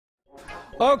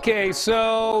Okay,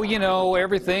 so, you know,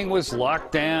 everything was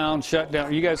locked down, shut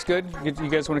down. You guys good? You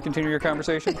guys want to continue your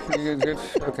conversation? You guys good?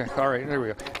 Okay, all right, there we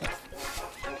go.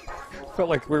 Felt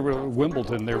like we were at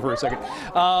Wimbledon there for a second.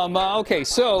 Okay,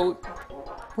 so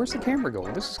where's the camera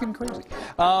going? This is getting crazy.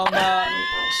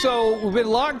 So we've been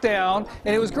locked down,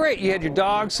 and it was great. You had your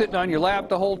dog sitting on your lap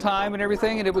the whole time and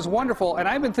everything, and it was wonderful. And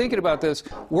I've been thinking about this.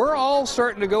 We're all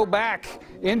starting to go back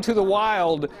into the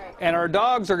wild, and our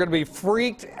dogs are going to be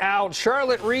freaked out.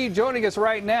 Charlotte Reed joining us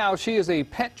right now. She is a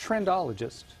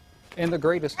petrendologist and the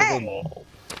greatest of them all.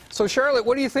 So, Charlotte,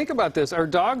 what do you think about this? Are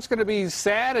dogs going to be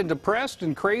sad and depressed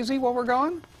and crazy while we're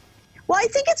gone? Well, I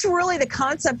think it's really the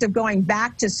concept of going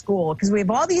back to school, because we have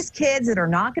all these kids that are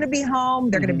not going to be home.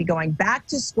 They're going to be going back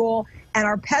to school, and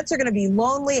our pets are going to be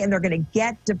lonely, and they're going to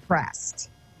get depressed.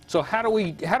 So how do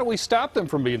we stop them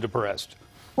from being depressed?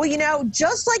 Well, you know,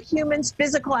 just like humans,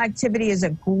 physical activity is a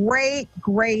great,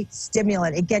 great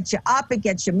stimulant. It gets you up, it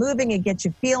gets you moving, it gets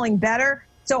you feeling better.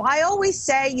 So I always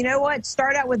say, you know what,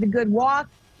 start out with a good walk.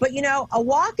 But, you know, a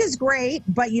walk is great,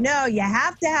 but, you know, you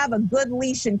have to have a good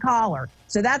leash and collar.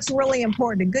 So that's really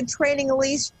important. A good training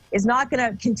leash is not going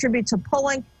to contribute to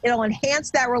pulling. It'll enhance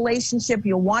that relationship.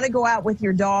 You'll want to go out with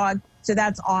your dog. So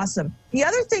that's awesome. The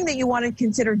other thing that you want to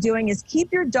consider doing is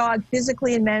keep your dog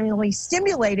physically and mentally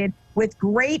stimulated with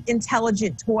great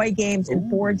intelligent toy games and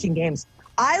foraging games.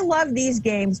 I love these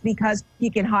games because you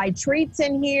can hide treats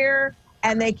in here,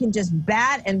 and they can just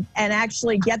bat and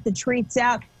actually get the treats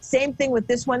out. Same thing with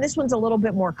this one. This one's a little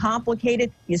bit more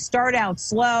complicated. You start out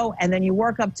slow, and then you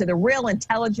work up to the real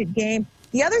intelligent game.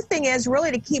 The other thing is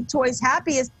really to keep toys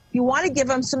happy is you want to give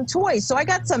them some toys. So I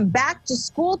got some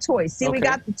back-to-school toys. See, we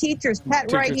got the teacher's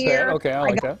pet right here. Okay, I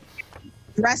like that.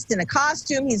 Dressed in a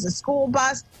costume. He's a school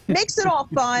bus. Makes it all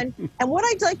fun. And what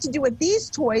I'd like to do with these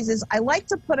toys is I like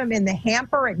to put them in the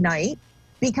hamper at night,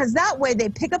 because that way they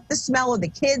pick up the smell of the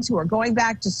kids who are going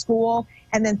back to school,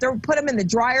 and then put them in the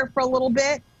dryer for a little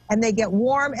bit, and they get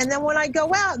warm. And then when I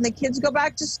go out and the kids go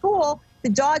back to school, the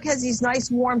dog has these nice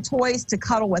warm toys to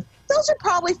cuddle with. Those are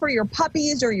probably for your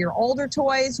puppies or your older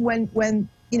toys when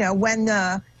they're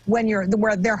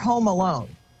home alone.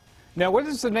 Now, what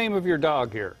is the name of your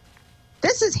dog here?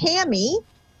 This is Hammy.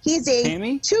 He's a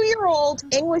 2-year-old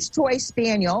English toy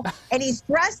spaniel, and he's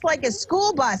dressed like a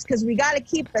school bus because we got to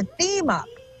keep the theme up.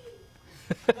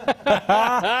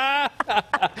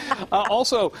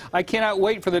 Also, I cannot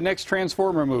wait for the next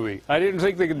Transformer movie. I didn't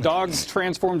think the dogs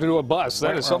transformed into a bus.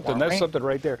 That is something. That's something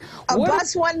right there. A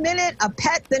bus 1 minute, a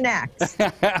pet the next.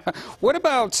 What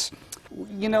about,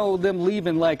 you know, them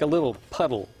leaving like a little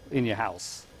puddle in your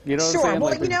house? You know what I'm saying?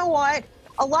 Well, like you know what?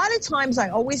 A lot of times I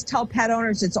always tell pet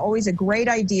owners it's always a great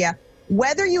idea,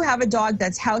 whether you have a dog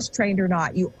that's house trained or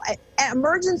not.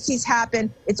 Emergencies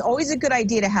happen. It's always a good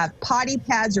idea to have potty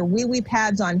pads or wee-wee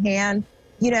pads on hand.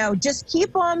 You know, just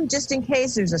keep them just in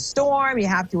case there's a storm, you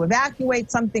have to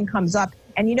evacuate, something comes up.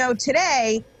 And, you know,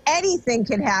 today, anything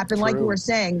can happen, like you were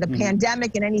saying, the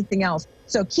pandemic and anything else.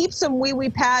 So keep some wee-wee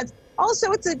pads.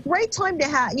 Also, it's a great time to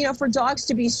have, you know, for dogs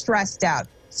to be stressed out.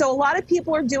 So a lot of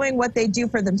people are doing what they do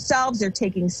for themselves. They're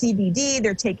taking CBD,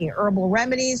 they're taking herbal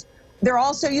remedies. They're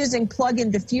also using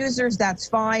plug-in diffusers. That's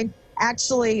fine.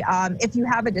 Actually, if you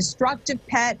have a destructive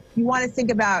pet, you want to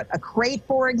think about a crate,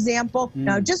 for example.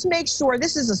 Now, just make sure,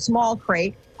 this is a small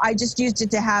crate. I just used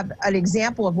it to have an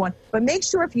example of one. But make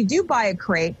sure if you do buy a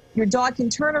crate, your dog can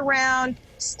turn around,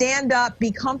 stand up,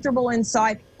 be comfortable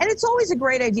inside. And it's always a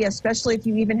great idea, especially if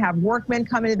you even have workmen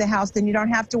come into the house, then you don't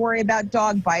have to worry about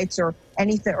dog bites or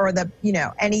anything, or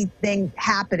anything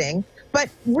happening. But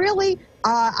really,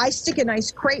 I stick a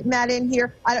nice crate mat in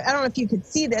here. I don't know if you could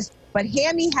see this, but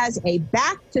Hammy has a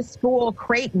back-to-school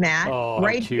crate mat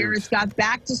right here. It's got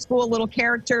back-to-school little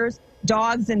characters,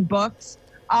 dogs, and books.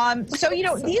 So, you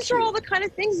know, these are all the kind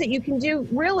of things that you can do,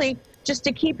 really, just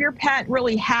to keep your pet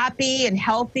really happy and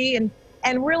healthy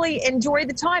and really enjoy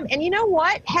the time. And you know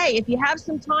what? Hey, if you have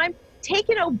some time, take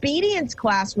an obedience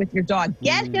class with your dog.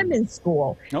 Get him in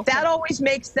school. That always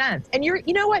makes sense. And you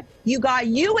know what? You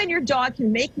and your dog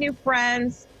can make new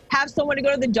friends, have someone to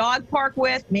go to the dog park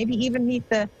with, maybe even meet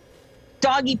the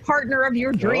doggy partner of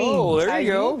your dreams. Oh, there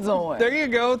you go. There you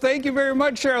go. Thank you very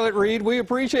much, Charlotte Reed. We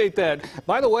appreciate that.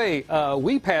 By the way,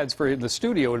 wee pads for the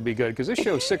studio would be good, because this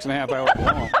show's 6.5 hours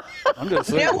long. I'm just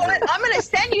saying. You know what? I'm going to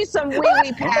send you some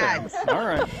wee pads. Okay. All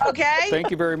right. Okay?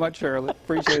 Thank you very much, Charlotte.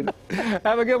 Appreciate it.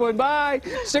 Have a good one. Bye.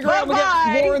 Stick around. We'll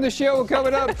get more in the show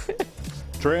coming up.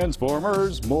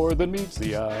 Transformers, more than meets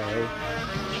the eye.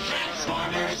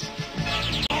 Transformers,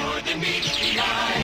 more than meets